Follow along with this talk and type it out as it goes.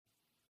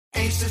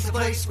Ace is the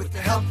place with the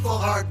helpful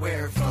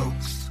hardware,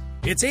 folks.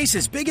 It's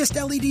Ace's biggest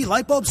LED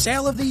light bulb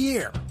sale of the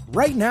year.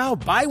 Right now,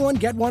 buy one,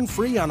 get one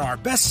free on our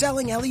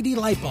best-selling LED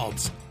light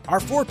bulbs. Our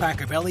 4-pack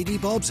of LED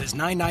bulbs is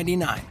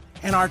 $9.99,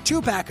 and our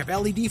 2-pack of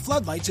LED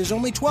floodlights is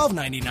only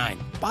 $12.99.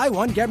 Buy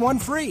one, get one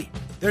free.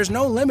 There's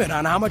no limit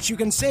on how much you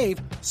can save,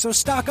 so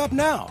stock up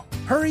now.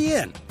 Hurry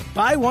in.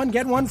 Buy one,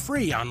 get one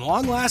free on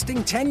long-lasting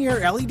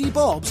 10-year LED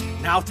bulbs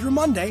now through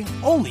Monday,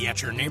 only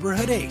at your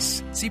neighborhood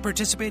Ace. See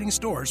participating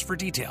stores for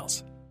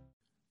details.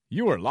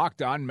 You are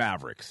Locked On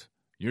Mavericks,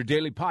 your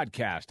daily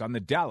podcast on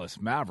the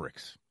Dallas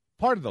Mavericks,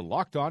 part of the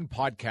Locked On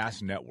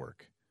Podcast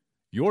Network,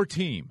 your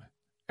team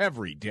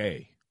every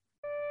day.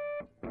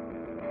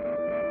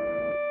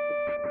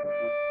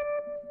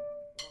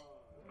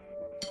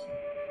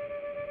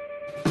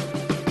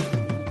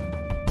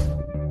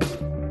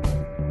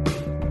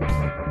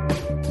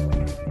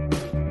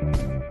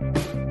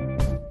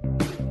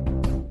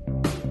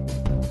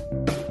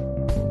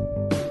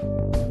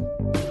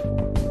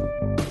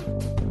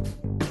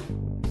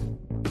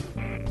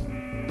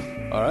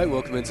 All right,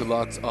 welcome into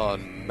Locked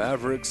On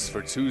Mavericks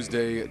for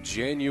Tuesday,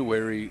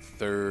 January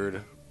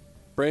 3rd.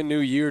 Brand new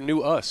year,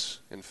 new us,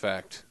 in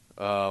fact.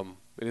 It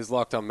is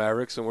Locked On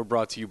Mavericks, and we're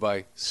brought to you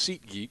by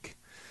SeatGeek,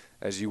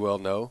 as you well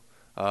know.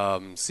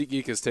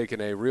 SeatGeek has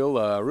taken a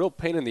real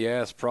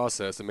pain-in-the-ass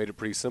process and made it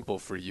pretty simple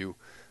for you.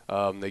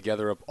 They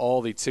gather up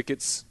all the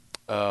tickets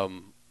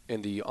in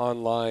the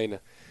online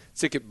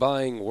ticket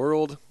buying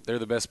world. They're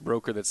the best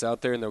broker that's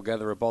out there, and they'll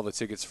gather up all the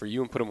tickets for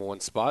you and put them in one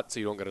spot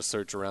so you don't got to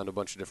search around a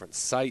bunch of different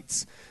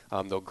sites.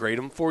 They'll grade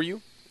them for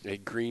you. A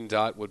green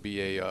dot would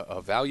be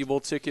a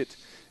valuable ticket.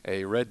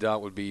 A red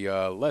dot would be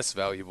less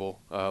valuable,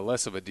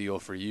 less of a deal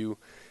for you.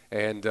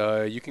 And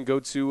you can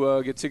go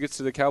to get tickets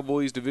to the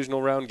Cowboys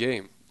divisional round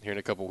game here in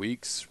a couple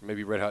weeks,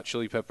 maybe Red Hot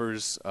Chili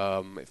Peppers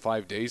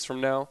 5 days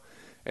from now,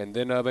 and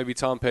then maybe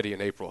Tom Petty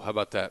in April. How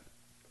about that?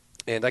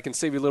 And I can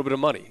save you a little bit of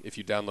money if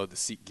you download the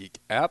SeatGeek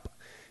app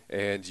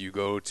and you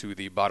go to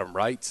the bottom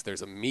right.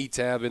 There's a Me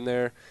tab in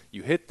there.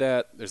 You hit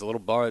that. There's a little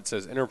bar that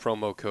says enter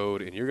promo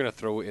code, and you're going to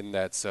throw in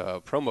that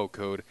promo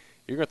code.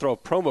 You're going to throw a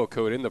promo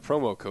code in the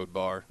promo code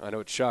bar. I know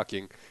it's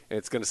shocking. And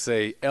it's going to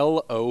say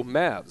LO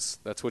Mavs.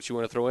 That's what you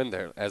want to throw in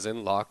there, as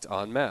in Locked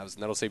On Mavs.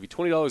 And that'll save you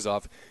 $20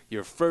 off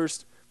your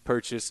first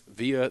purchase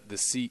via the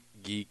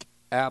SeatGeek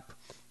app.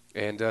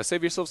 And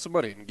save yourself some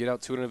money and get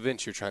out to an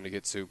event you're trying to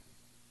get to.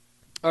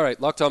 All right,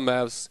 Locked On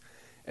Mavs,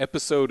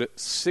 episode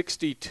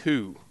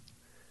 62.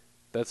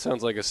 That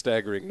sounds like a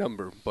staggering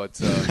number, but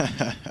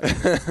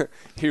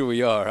here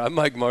we are. I'm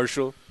Mike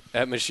Marshall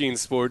at Machine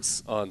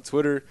Sports on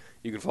Twitter.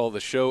 You can follow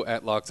the show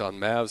at Locked On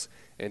Mavs,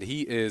 and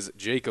he is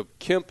Jacob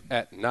Kemp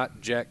at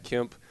Not Jack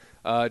Kemp.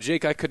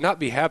 Jake, I could not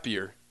be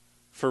happier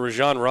for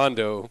Rajon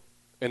Rondo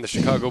and the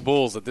Chicago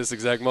Bulls at this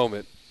exact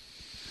moment.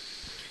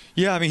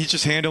 Yeah, I mean, he's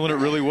just handling it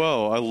really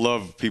well. I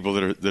love people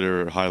that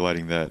are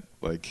highlighting that.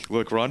 Like,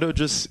 look, Rondo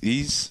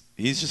he's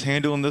just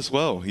handling this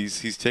well.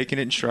 He's taking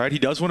it in stride. He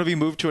does want to be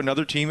moved to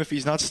another team if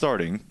he's not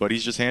starting, but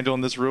he's just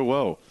handling this real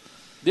well.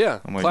 Yeah,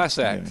 class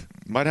act.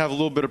 Yeah, might have a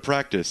little bit of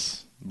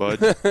practice, but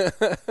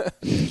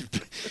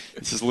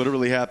this has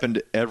literally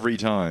happened every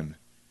time.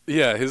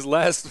 Yeah, his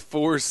last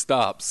 4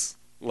 stops,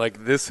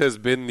 like, this has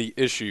been the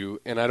issue,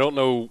 and I don't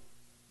know.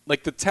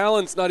 Like, the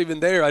talent's not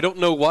even there. I don't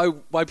know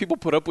why people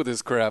put up with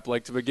this crap,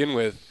 like, to begin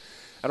with.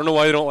 I don't know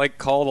why they don't, like,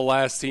 call the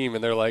last team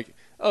and they're like,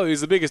 oh,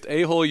 he's the biggest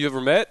a-hole you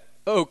ever met?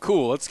 Oh,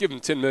 cool. Let's give him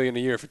 $10 million a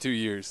year for 2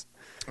 years.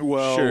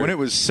 Well, sure. When it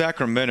was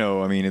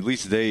Sacramento, I mean, at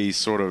least they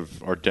sort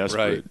of are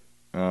desperate.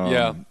 Right.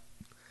 Yeah.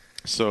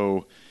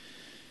 So,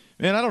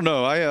 man, I don't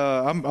know.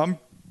 I'm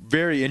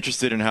very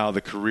interested in how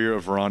the career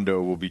of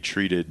Rondo will be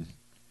treated,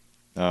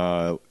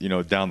 down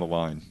the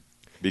line.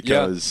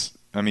 Because,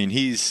 yeah. I mean,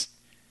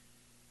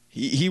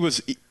 He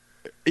was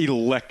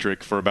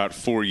electric for about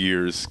 4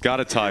 years, got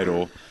a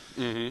title,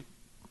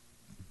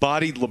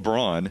 bodied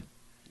LeBron,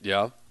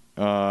 yeah,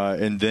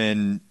 and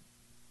then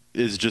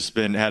has just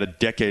had a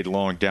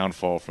decade-long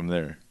downfall from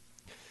there.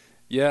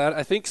 Yeah,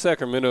 I think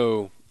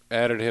Sacramento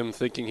added him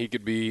thinking he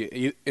could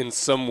be, in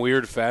some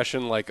weird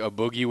fashion, like a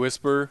boogie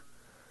whisperer,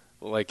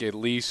 like at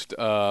least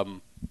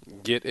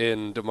get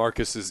in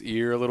DeMarcus's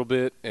ear a little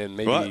bit and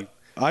maybe. Well,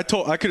 I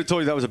could have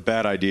told you that was a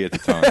bad idea at the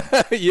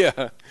time.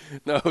 Yeah.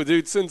 No,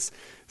 dude,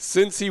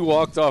 since he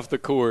walked off the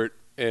court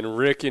and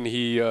Rick and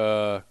he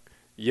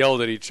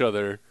yelled at each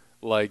other,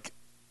 like,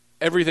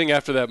 everything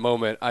after that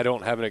moment, I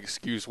don't have an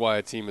excuse why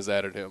a team has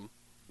added him.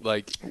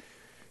 Like,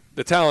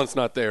 the talent's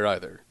not there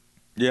either.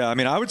 Yeah, I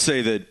mean, I would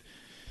say that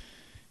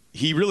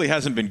he really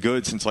hasn't been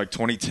good since, like,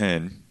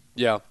 2010.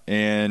 Yeah.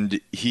 And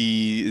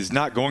he is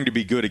not going to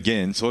be good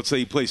again. So let's say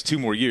he plays 2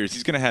 more years.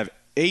 He's going to have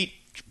 8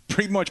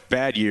 pretty much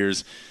bad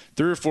years,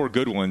 3 or 4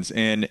 good ones.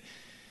 And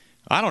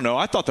I don't know.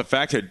 I thought the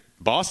fact that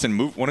Boston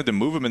wanted to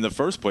move him in the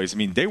first place, I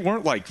mean, they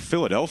weren't like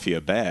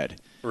Philadelphia bad.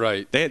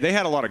 Right. They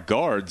had a lot of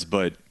guards,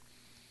 but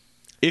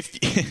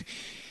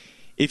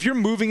if you're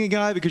moving a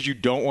guy because you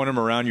don't want him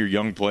around your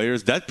young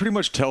players, that pretty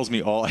much tells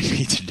me all I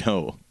need to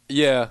know.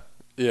 Yeah,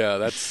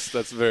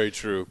 that's very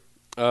true.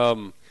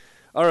 All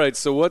right,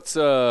 so what's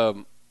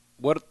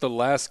what the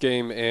last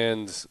game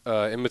and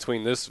in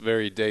between this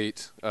very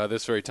date,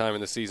 this very time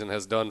in the season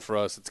has done for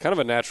us, it's kind of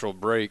a natural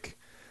break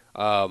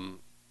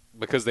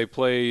because they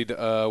played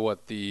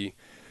the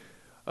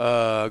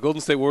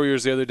Golden State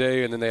Warriors the other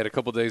day, and then they had a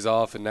couple days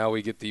off, and now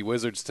we get the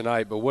Wizards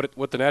tonight. But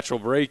what the natural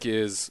break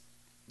is,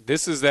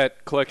 this is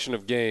that collection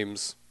of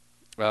games,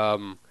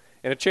 and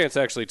a chance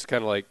actually to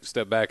kind of like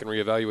step back and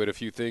reevaluate a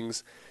few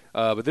things.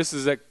 But this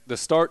is the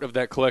start of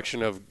that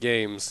collection of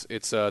games.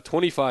 It's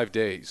 25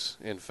 days,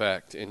 in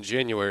fact, in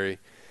January,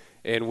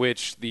 in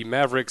which the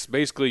Mavericks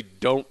basically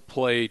don't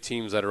play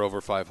teams that are over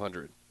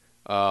 500.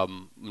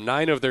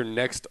 9 of their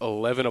next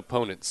 11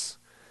 opponents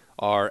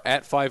are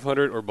at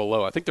 500 or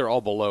below. I think they're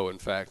all below, in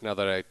fact, now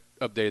that I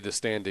updated the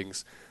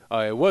standings.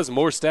 It was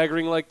more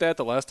staggering like that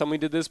the last time we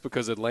did this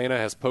because Atlanta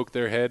has poked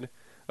their head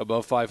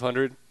above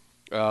 500.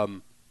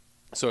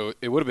 So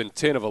it would have been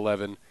 10 of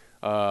 11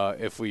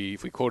 if we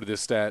quoted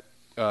this stat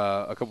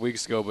a couple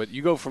weeks ago. But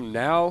you go from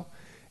now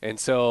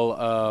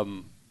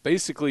until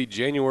basically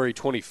January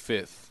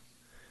 25th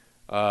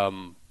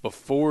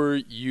before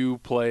you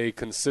play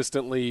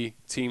consistently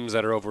teams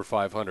that are over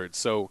 500.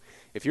 So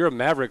if you're a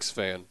Mavericks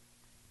fan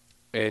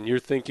and you're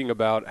thinking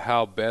about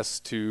how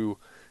best to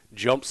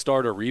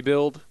jumpstart a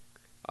rebuild,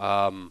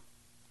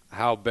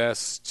 how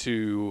best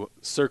to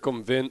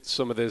circumvent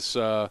some of this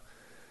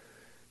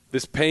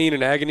this pain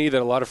and agony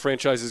that a lot of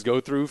franchises go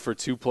through for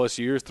 2+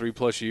 years,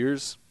 3+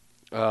 years,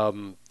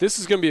 this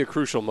is going to be a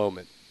crucial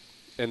moment,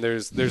 and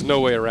there's no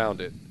way around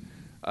it.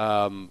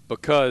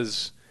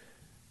 Because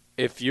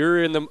if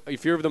you're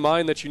of the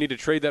mind that you need to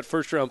trade that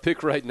first round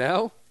pick right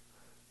now,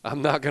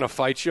 I'm not going to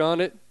fight you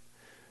on it.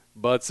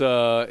 But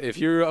if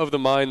you're of the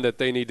mind that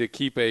they need to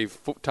keep a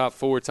top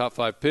 4, top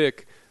 5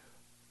 pick,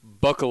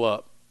 buckle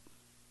up.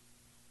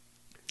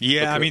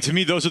 Yeah, Okay. I mean, to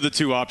me, those are the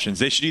two options.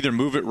 They should either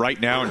move it right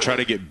now and try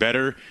to get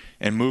better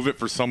and move it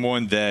for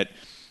someone that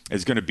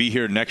is going to be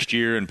here next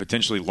year and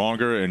potentially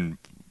longer and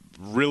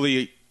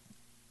really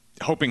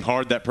hoping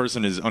hard that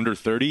person is under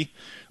 30,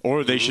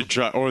 or they should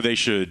try, or they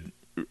should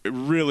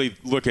really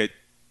look at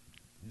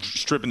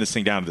stripping this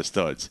thing down to the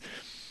studs.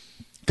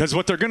 Because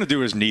what they're going to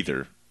do is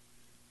neither.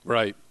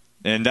 Right.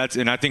 And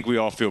I think we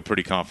all feel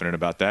pretty confident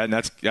about that, and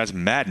that's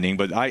maddening.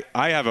 But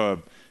I have a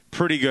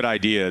pretty good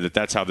idea that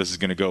that's how this is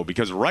going to go,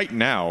 because right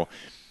now,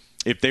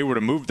 if they were to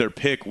move their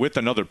pick with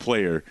another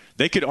player,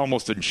 they could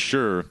almost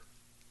ensure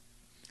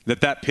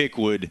that pick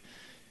would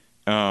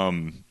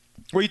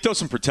you throw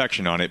some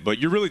protection on it, but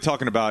you're really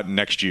talking about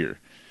next year.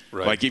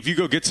 Right. Like if you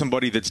go get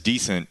somebody that's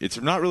decent, it's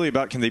not really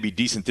about can they be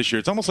decent this year.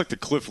 It's almost like the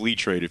Cliff Lee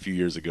trade a few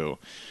years ago,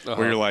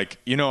 where you're like,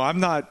 we're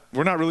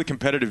not really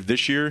competitive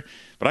this year,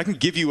 but I can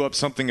give you up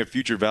something of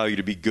future value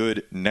to be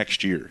good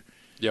next year.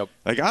 Yep.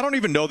 Like, I don't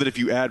even know that if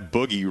you add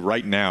Boogie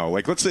right now,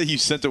 like, let's say you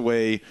sent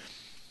away,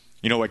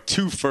 like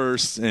 2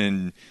 firsts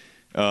and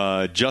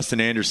Justin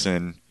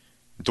Anderson,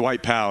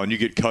 Dwight Powell, and you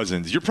get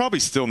Cousins, you're probably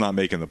still not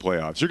making the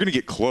playoffs. You're going to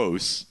get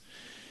close,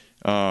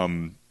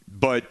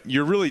 but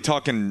you're really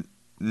talking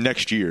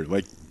next year.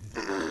 Like,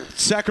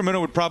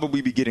 Sacramento would probably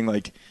be getting,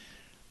 like,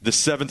 the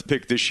 7th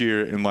pick this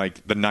year and,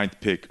 like, the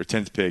 9th pick or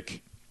 10th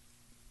pick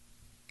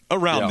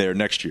around there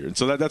next year. And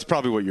so that's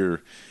probably what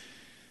you're –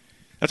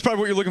 that's probably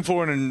what you're looking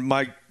for, and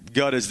my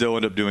gut is they'll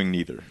end up doing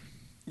neither.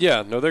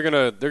 Yeah, no, they're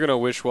gonna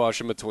wish-wash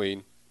in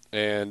between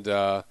and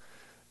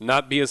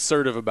not be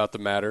assertive about the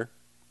matter.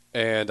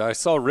 And I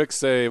saw Rick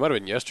say, it might have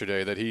been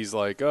yesterday, that he's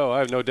like, "Oh, I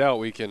have no doubt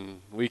we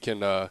can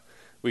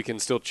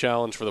still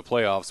challenge for the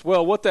playoffs."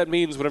 Well, what that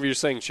means, whenever you're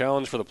saying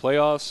challenge for the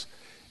playoffs,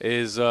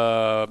 is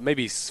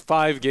maybe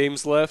 5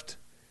 games left,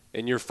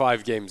 and you're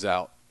 5 games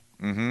out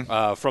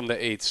from the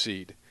 8th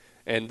seed,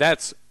 and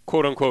that's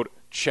quote unquote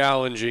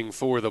challenging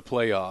for the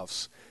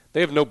playoffs. They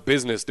have no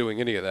business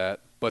doing any of that,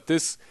 but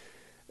this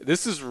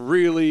is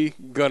really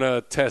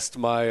gonna test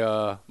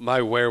my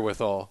my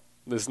wherewithal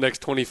this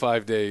next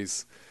 25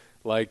 days.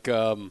 Like,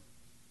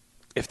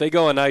 if they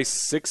go a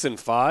nice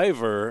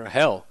 6-5, or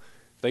hell,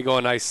 if they go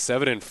a nice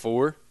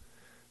 7-4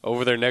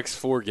 over their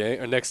next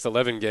next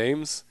 11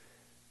 games,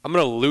 I'm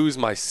gonna lose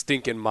my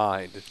stinking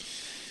mind.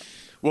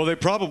 Well,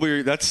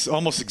 that's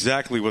almost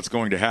exactly what's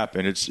going to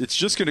happen. It's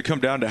just going to come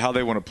down to how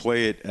they want to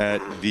play it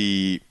at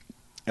the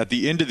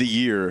end of the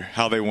year,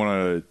 how they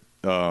want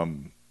to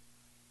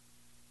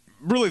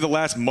really the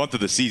last month of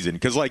the season,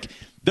 because like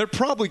they're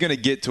probably going to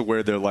get to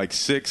where they're like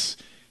 6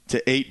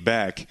 to 8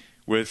 back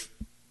with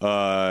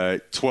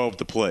 12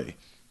 to play.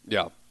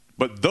 Yeah,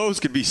 but those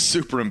could be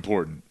super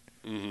important.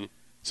 Mm-hmm.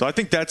 So I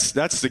think that's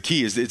the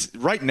key. Is it's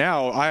right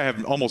now I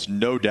have almost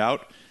no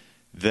doubt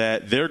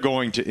that they're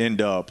going to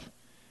end up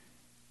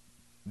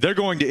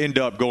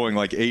going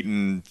like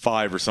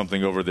 8-5 or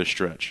something over this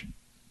stretch.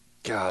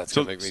 God, it's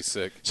going to make me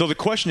sick. So the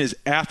question is,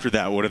 after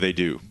that, what do they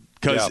do?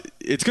 Because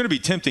it's going to be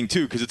tempting,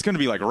 too, because it's going to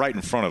be like right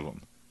in front of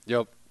them.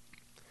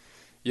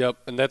 Yep,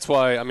 and that's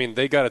why, I mean,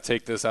 they got to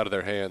take this out of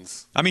their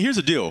hands. I mean, here's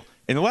the deal.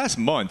 In the last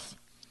month,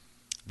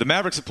 the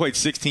Mavericks have played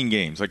 16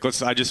 games. Like,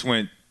 I just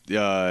went,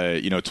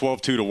 12-2 to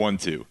 1-2.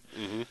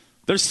 Mm-hmm.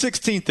 They're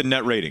 16th in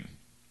net rating.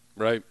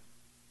 Right.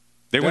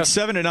 They went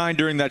 7-9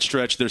 during that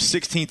stretch. They're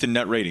 16th in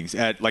net ratings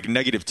at like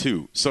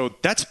 -2. So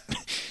that's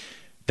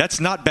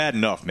not bad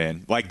enough,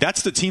 man. Like,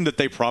 that's the team that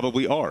they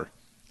probably are.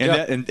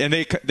 And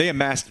they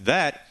amassed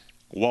that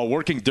while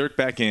working Dirk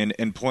back in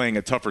and playing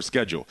a tougher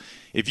schedule.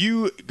 If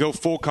you go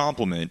full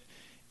complement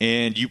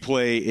and you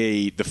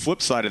play the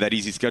flip side of that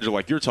easy schedule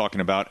like you're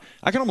talking about,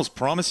 I can almost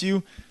promise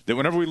you that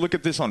whenever we look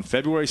at this on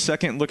February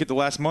 2nd and look at the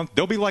last month,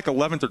 they'll be like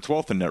 11th or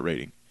 12th in net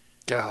rating.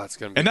 God, it's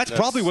gonna be. And that's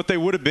probably what they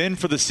would have been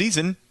for the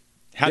season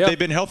had they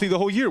been healthy the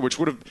whole year, which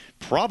would have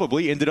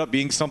probably ended up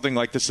being something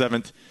like the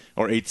 7th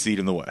or 8th seed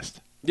in the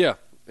West. Yeah,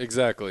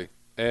 exactly.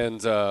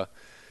 And so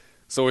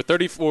we're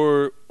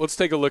 34. Let's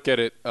take a look at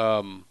it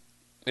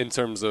in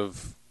terms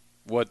of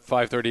what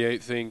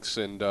 538 thinks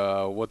and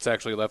what's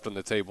actually left on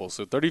the table.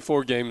 So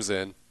 34 games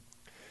in,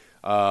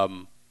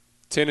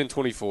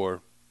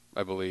 10-24,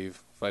 I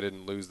believe, if I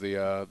didn't lose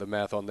the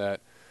math on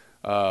that.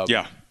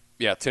 Yeah,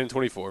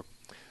 10-24.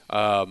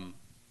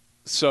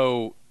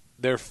 So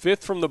they're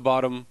 5th from the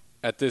bottom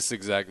at this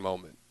exact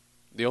moment.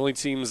 The only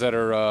teams that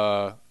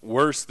are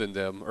worse than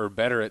them or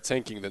better at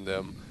tanking than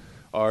them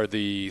are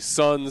the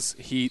Suns,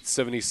 Heat,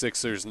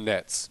 76ers,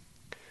 Nets.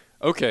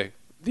 Okay,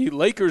 the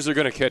Lakers are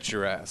going to catch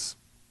your ass.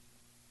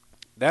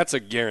 That's a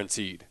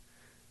guaranteed.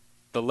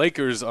 The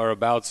Lakers are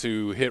about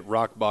to hit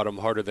rock bottom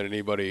harder than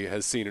anybody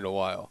has seen in a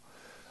while.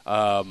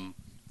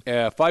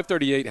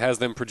 538 has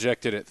them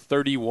projected at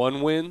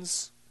 31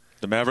 wins.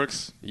 The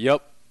Mavericks?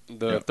 Yep.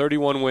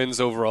 31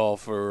 wins overall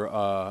for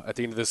at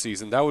the end of the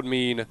season. That would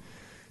mean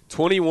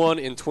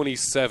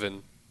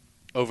 21-27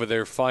 over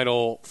their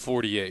final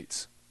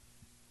 48.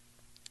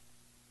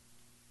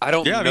 I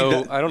don't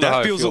know. I don't know how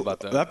I feel about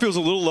that. That feels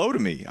a little low to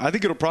me. I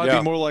think it'll probably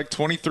be more like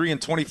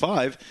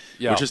 23-25,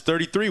 which is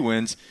 33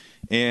 wins.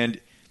 And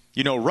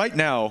right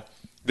now,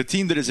 the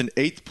team that is in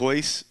 8th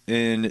place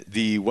in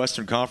the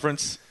Western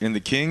Conference, in the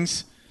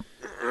Kings,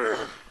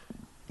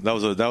 that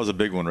was a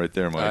big one right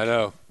there, Mike. I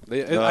know.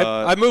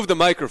 I moved the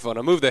microphone.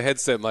 I moved the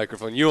headset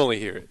microphone. You only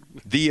hear it.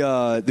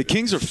 The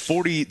Kings are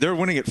 40. They're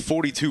winning at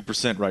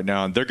 42% right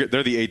now, and they're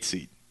the 8th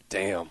seed.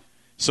 Damn.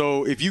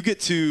 So if you get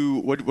to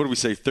what do we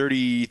say,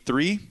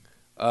 33?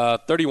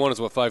 31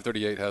 is what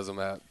 538 has them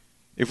at.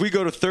 If we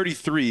go to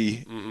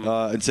 33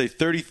 and say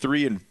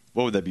 33, and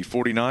what would that be?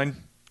 49.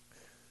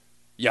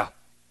 Yeah.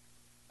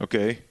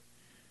 Okay.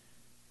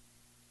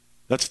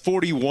 That's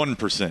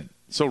 41%.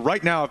 So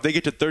right now, if they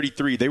get to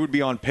 33, they would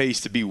be on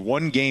pace to be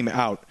one game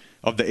out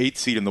of the 8th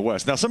seed in the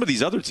West. Now, some of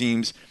these other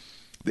teams,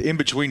 in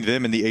between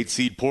them and the 8th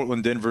seed,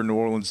 Portland, Denver, New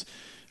Orleans,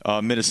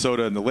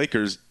 Minnesota, and the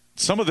Lakers,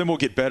 some of them will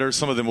get better,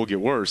 some of them will get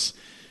worse.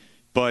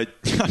 But,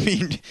 I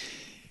mean,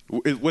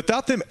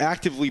 without them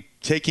actively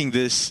taking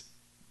this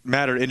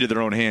matter into their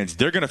own hands,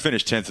 they're going to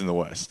finish 10th in the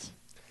West.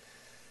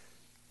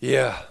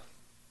 Yeah.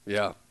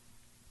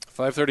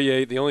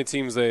 538, the only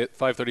teams that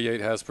 538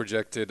 has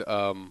projected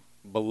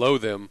below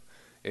them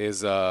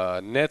is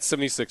Nets,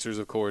 76ers,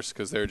 of course,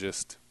 because they're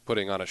just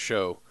putting on a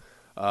show.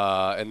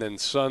 And then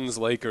Suns,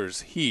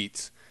 Lakers,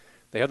 Heat.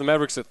 They have the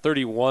Mavericks at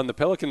 31, the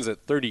Pelicans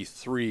at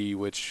 33,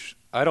 which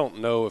I don't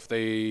know if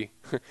they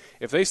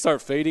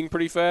start fading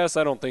pretty fast.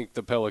 I don't think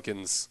the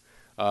Pelicans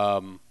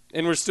and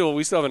we still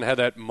haven't had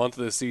that month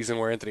of the season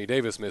where Anthony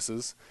Davis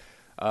misses.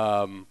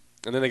 And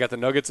then they got the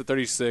Nuggets at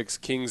 36,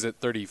 Kings at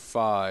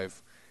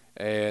 35.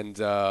 And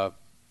they're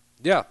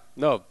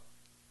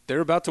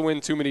about to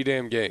win too many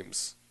damn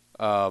games.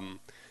 And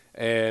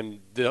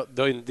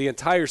the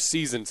entire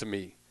season, to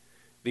me,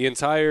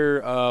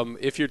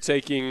 if you're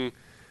taking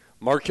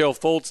Markelle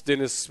Fultz,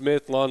 Dennis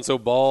Smith, Lonzo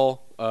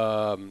Ball,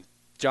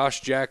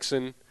 Josh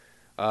Jackson,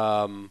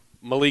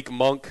 Malik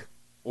Monk,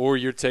 or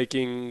you're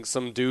taking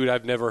some dude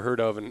I've never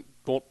heard of and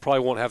probably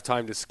won't have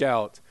time to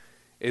scout,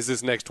 is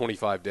this next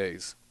 25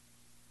 days.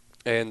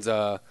 And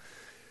I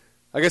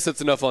guess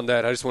that's enough on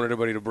that. I just want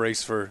everybody to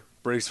brace for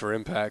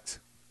impact.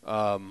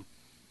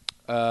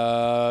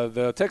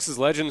 The Texas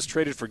Legends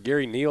traded for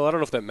Gary Neal. I don't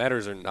know if that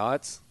matters or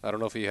not. I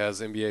don't know if he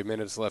has NBA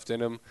minutes left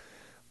in him.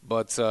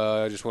 But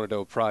I just wanted to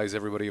apprise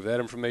everybody of that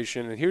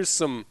information. And here's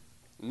some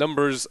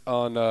numbers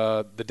on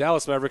the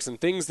Dallas Mavericks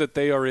and things that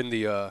they are in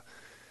the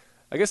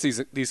I guess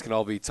these can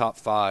all be top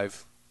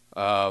 5.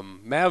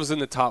 Mavs in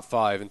the top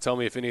 5, and tell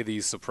me if any of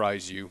these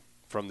surprise you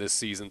from this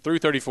season. Through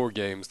 34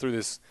 games, through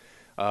this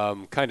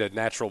kind of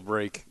natural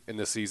break in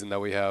the season that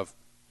we have.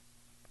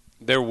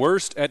 They're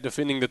worst at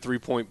defending the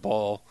three-point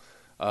ball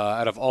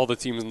out of all the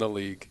teams in the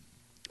league,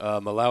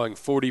 allowing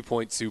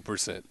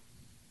 40.2%.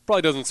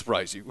 Probably doesn't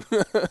surprise you.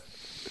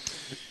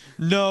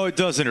 No, it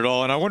doesn't at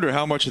all. And I wonder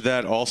how much of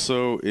that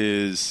also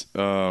is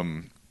they're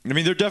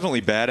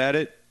definitely bad at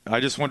it. I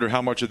just wonder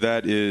how much of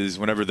that is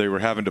whenever they were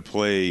having to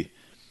play,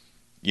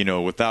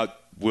 without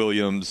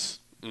Williams,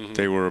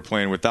 they were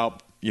playing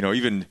without,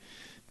 even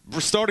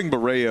starting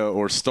Barea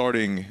or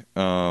starting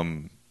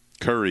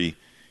Curry,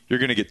 you're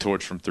going to get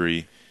torched from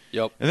 3.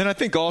 Yep. And then I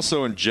think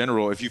also in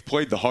general, if you've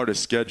played the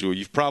hardest schedule,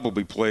 you've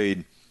probably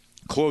played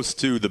close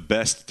to the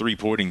best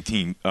three-point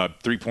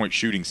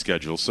shooting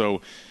schedule.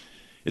 So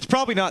it's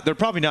probably not. They're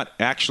probably not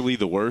actually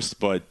the worst,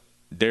 but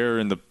they're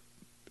in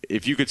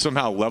if you could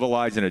somehow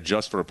levelize and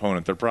adjust for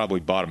opponent, they're probably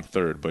bottom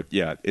third. But,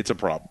 yeah, it's a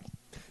problem.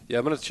 Yeah,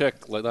 I'm going to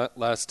check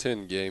last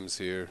 10 games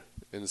here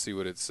and see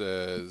what it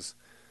says.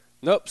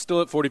 Nope,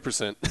 still at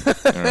 40%.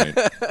 All right.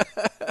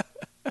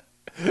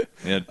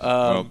 Yeah,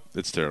 well,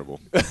 it's terrible.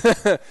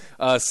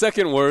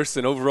 Second worst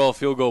in overall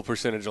field goal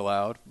percentage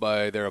allowed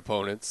by their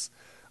opponents.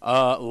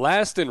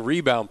 Last in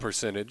rebound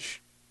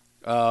percentage.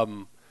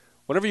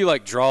 Whenever you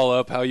draw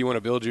up how you want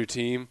to build your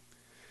team,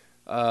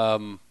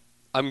 I'm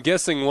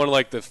guessing one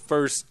of the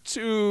first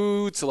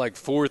 2 to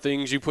 4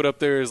 things you put up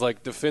there is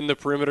defend the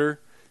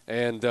perimeter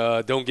and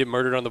don't get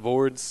murdered on the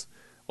boards.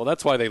 Well,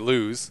 that's why they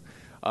lose.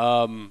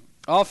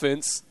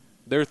 Offense,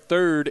 they're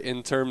third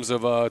in terms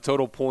of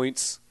total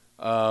points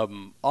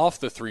off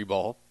the 3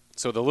 ball.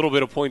 So the little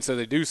bit of points that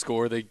they do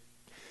score, they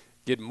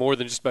get more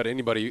than just about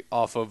anybody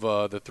off of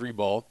the 3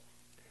 ball.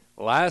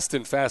 Last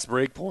in fast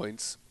break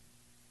points.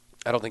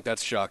 I don't think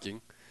that's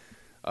shocking.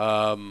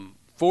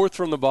 Fourth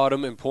from the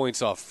bottom in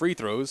points off free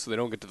throws, so they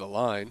don't get to the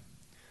line.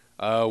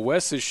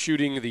 Wes is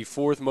shooting the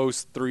 4th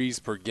most threes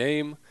per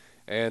game.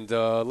 And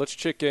let's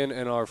check in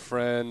on our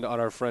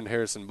friend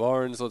Harrison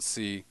Barnes. Let's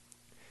see.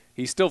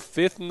 He's still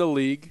 5th in the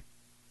league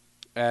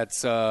at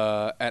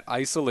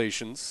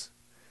isolations.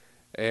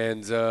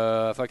 And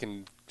if I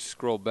can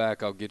scroll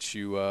back, I'll get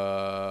you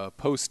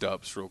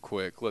post-ups real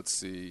quick. Let's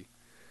see.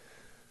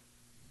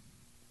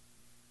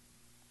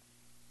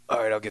 All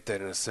right, I'll get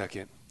that in a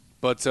second.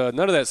 But none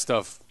of that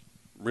stuff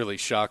really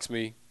shocks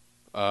me.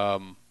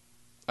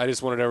 I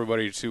just wanted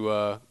everybody to.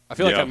 I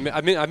feel like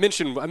I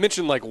mentioned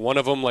one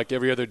of them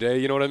every other day.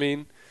 You know what I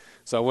mean?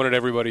 So I wanted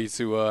everybody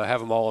to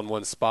have them all in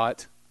one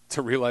spot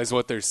to realize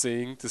what they're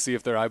seeing, to see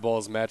if their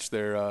eyeballs match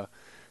their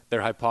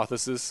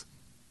hypothesis.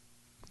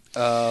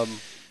 Go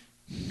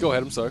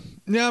ahead. I'm sorry.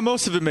 Yeah,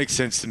 most of it makes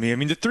sense to me. I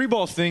mean, the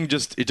 3-ball thing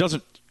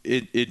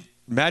it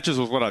matches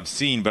with what I've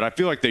seen, but I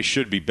feel like they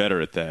should be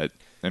better at that.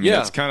 I mean,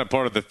 that's kind of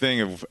part of the thing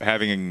of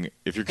having,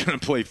 if you're going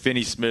to play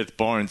Finney-Smith,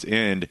 Barnes,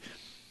 and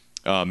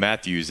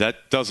Matthews,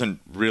 that doesn't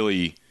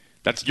really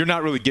 – you're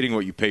not really getting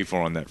what you pay for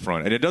on that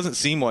front. And it doesn't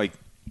seem like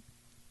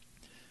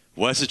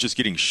Wes is just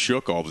getting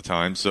shook all the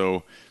time.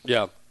 So,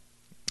 yeah,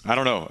 I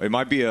don't know. It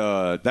might be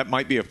that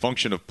might be a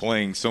function of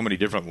playing so many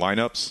different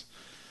lineups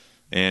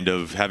and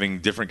of having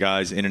different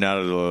guys in and out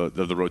of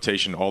the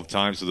rotation all the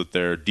time so that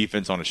their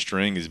defense on a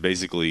string is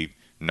basically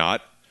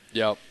not.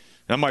 Yeah.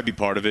 That might be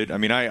part of it. I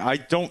mean, I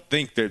don't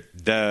think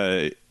that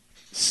the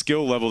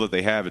skill level that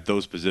they have at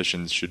those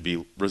positions should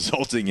be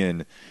resulting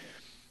in,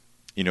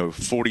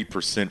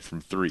 40%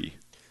 from 3.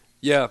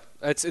 Yeah,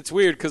 it's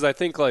weird because I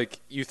think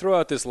you throw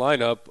out this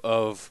lineup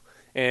of,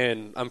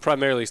 and I'm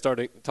primarily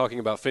talking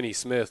about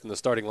Finney-Smith in the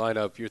starting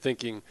lineup. You're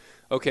thinking,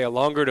 okay, a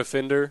longer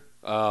defender.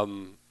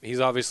 He's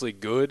obviously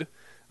good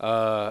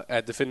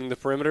at defending the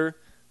perimeter,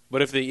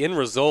 but if the end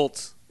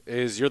result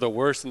is you're the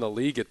worst in the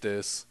league at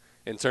this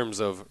in terms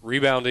of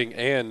rebounding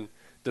and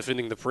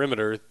defending the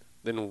perimeter,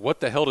 then what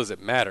the hell does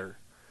it matter?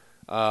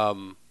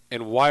 And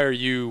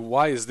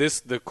why is this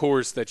the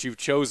course that you've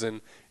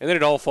chosen? And then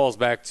it all falls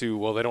back to,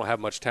 well, they don't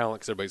have much talent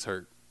because everybody's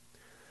hurt.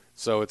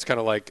 So it's kind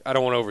of I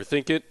don't want to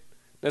overthink it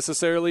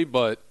necessarily,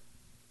 but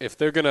if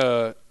they're going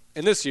to –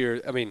 and this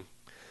year, I mean,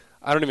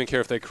 I don't even care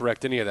if they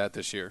correct any of that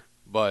this year.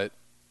 But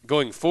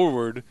going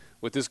forward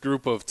with this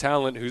group of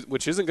talent,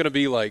 which isn't going to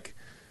be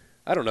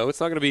I don't know,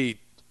 it's not going to be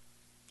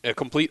a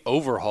complete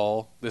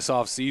overhaul this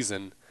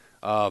offseason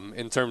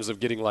in terms of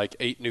getting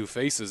 8 new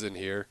faces in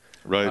here.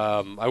 Right.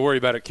 I worry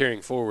about it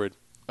carrying forward.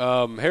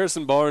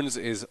 Harrison Barnes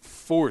is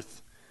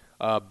 4th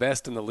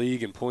best in the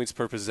league in points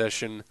per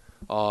possession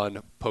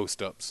on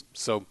post-ups.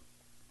 So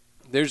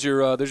there's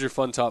your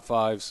fun top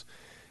 5s.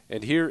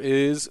 And here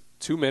is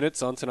 2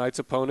 minutes on tonight's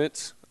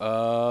opponent,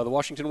 the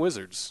Washington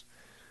Wizards.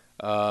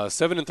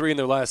 7-3 in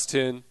their last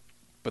 10,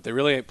 but they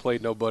really ain't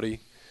played nobody.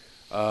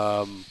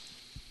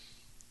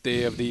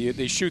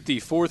 They shoot the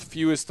 4th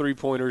fewest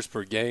 3-pointers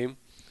per game,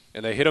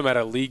 and they hit them at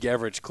a league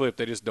average clip.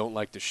 They just don't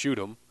like to shoot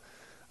them.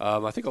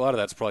 I think a lot of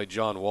that's probably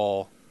John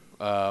Wall.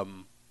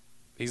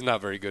 He's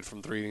not very good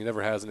from 3. He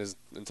never has in his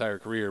entire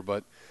career.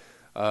 But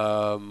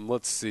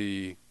let's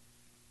see.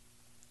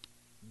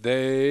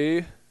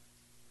 They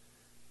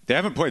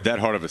haven't played that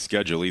hard of a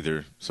schedule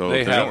either, so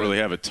they don't really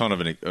have a ton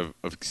of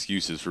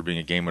excuses for being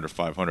a game under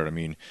 500. I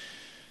mean,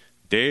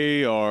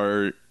 they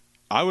are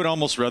 – I would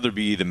almost rather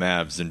be the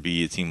Mavs than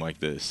be a team like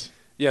this.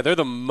 Yeah, they're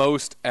the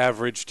most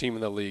average team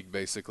in the league,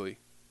 basically.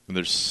 And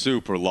they're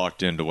super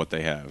locked into what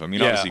they have. I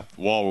mean, obviously,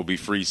 Wall will be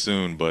free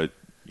soon, but,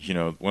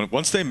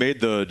 once they made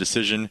the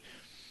decision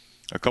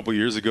a couple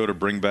years ago to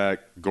bring back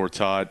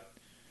Gortat,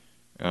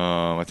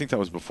 I think that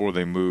was before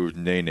they moved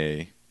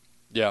Nene.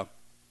 Yeah.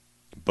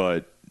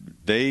 But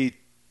they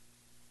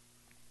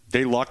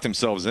locked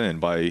themselves in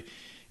by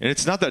 – and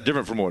it's not that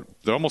different from what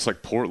 – they're almost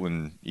like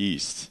Portland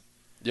East.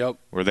 Yep.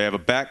 Where they have a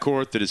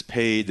backcourt that is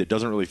paid that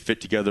doesn't really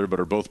fit together but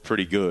are both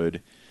pretty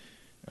good.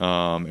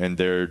 And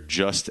they're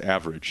just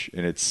average.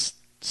 And it's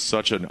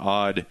such an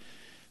odd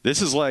 – this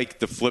is like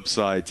the flip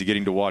side to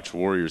getting to watch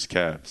Warriors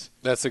Cavs.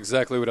 That's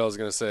exactly what I was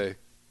going to say.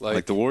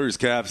 Like the Warriors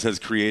Cavs has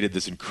created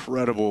this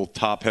incredible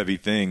top-heavy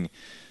thing.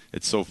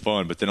 It's so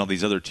fun. But then all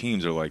these other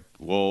teams are like,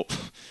 well,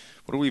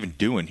 what are we even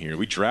doing here?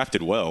 We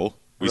drafted well.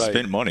 We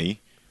spent money.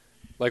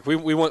 Like we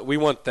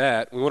want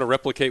that. We want to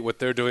replicate what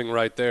they're doing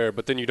right there.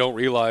 But then you don't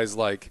realize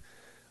like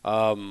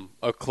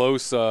a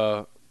close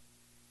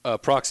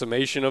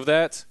approximation of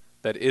that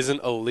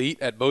isn't elite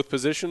at both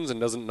positions and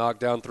doesn't knock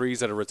down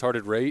threes at a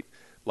retarded rate.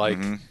 Like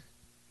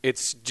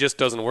it just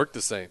doesn't work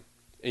the same.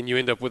 And you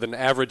end up with an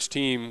average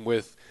team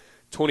with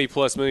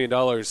 $20+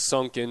 million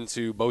sunk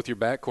into both your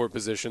backcourt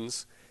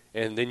positions,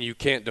 and then you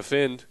can't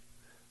defend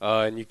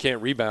and you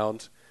can't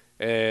rebound.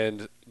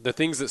 And the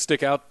things that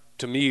stick out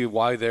to me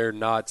why they're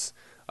not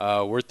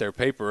worth their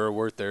paper or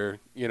worth their,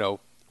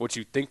 what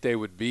you think they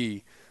would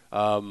be,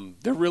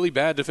 they're really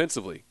bad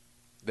defensively.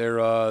 They're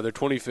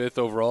 25th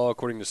overall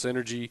according to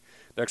Synergy.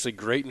 They're actually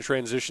great in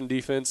transition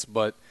defense,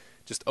 but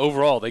just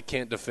overall they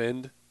can't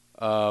defend.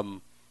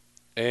 And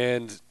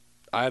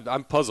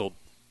I'm puzzled.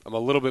 I'm a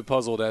little bit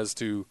puzzled as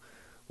to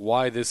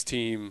why this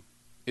team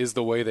is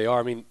the way they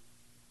are. I mean,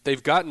 they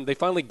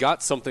finally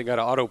got something out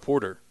of Otto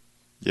Porter.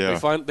 Yeah.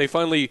 They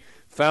finally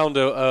found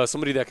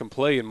somebody that can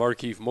play in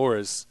Markieff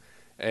Morris,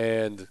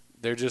 and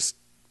they're just.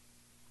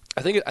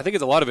 I think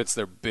it's a lot of it's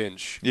their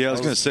bench. Yeah, I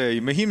was going to say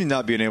Mahimi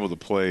not being able to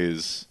play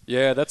is.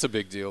 Yeah, that's a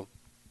big deal.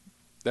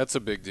 That's a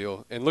big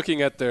deal. And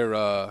looking at their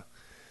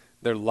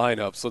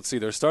lineups, let's see.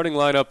 Their starting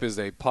lineup is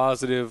a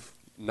positive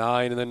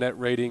 9 in the net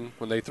rating.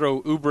 When they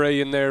throw Oubre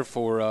in there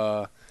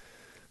for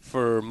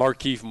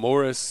Markieff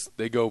Morris,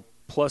 they go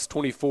plus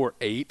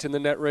 24.8 in the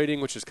net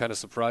rating, which is kind of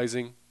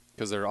surprising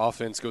because their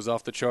offense goes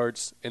off the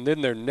charts. And then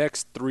their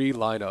next 3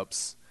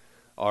 lineups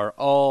are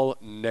all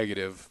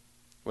negative.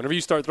 Whenever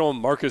you start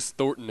throwing Marcus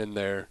Thornton in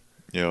there,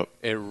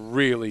 it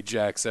really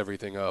jacks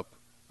everything up.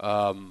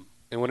 And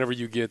whenever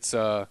you get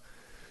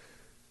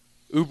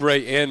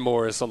Oubre and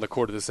Morris on the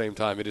court at the same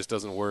time, it just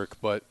doesn't work.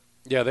 But,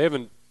 yeah,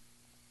 they're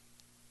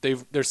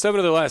 7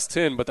 of their last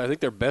 10, but I think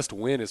their best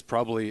win is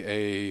probably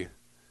a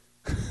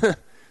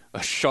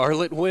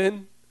Charlotte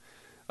win,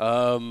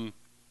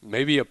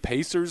 maybe a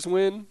Pacers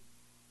win.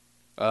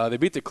 They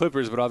beat the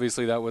Clippers, but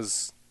obviously that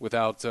was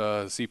without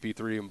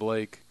CP3 and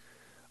Blake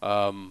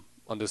on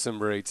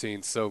December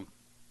 18th. So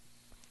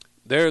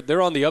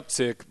they're on the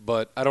uptick,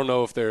 but I don't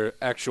know if their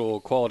actual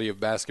quality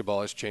of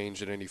basketball has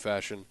changed in any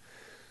fashion.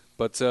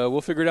 But we'll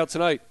figure it out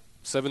tonight,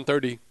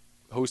 7:30,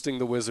 hosting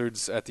the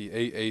Wizards at the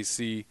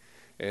AAC.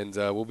 And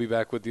we'll be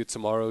back with you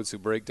tomorrow to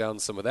break down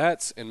some of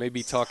that and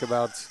maybe talk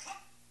about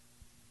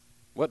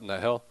 – what in the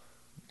hell?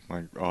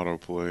 My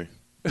autoplay.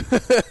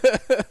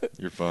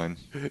 You're fine.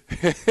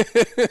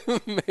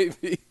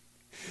 Maybe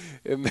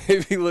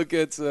look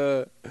at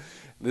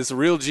this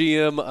Real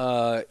GM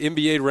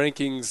NBA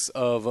rankings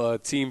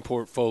of team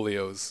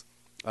portfolios.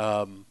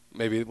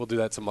 Maybe we'll do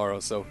that tomorrow.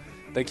 So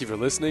thank you for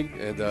listening.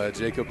 And,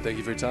 Jacob, thank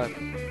you for your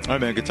time. All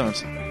right, man. Good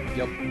times.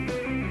 Yep.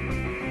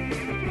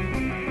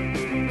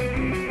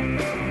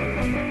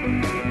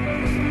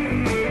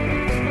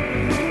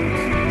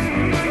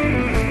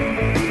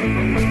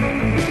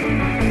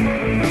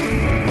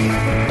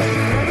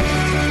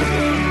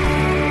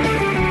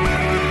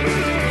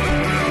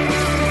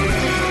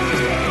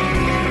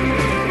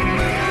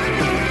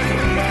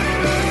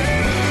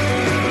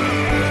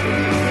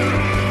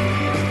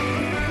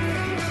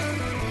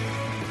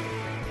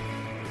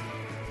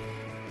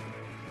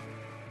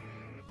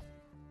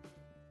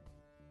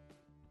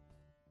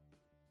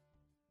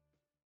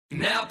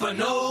 Napa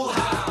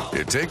know-how.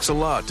 It takes a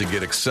lot to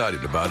get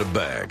excited about a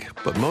bag,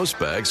 but most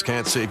bags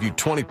can't save you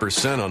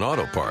 20% on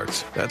auto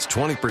parts. That's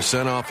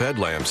 20% off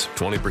headlamps,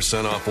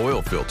 20% off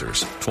oil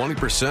filters,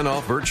 20%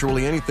 off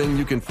virtually anything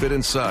you can fit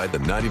inside the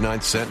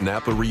 99-cent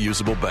Napa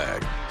reusable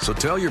bag. So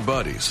tell your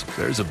buddies,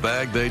 there's a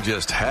bag they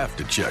just have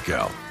to check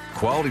out.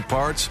 Quality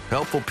parts,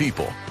 helpful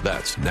people.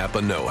 That's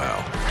Napa know-how.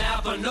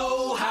 Napa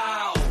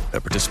know-how.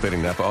 At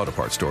participating Napa Auto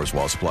Parts stores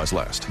while supplies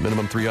last.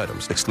 Minimum 3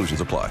 items.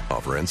 Exclusions apply.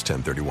 Offer ends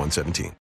 10/31/17.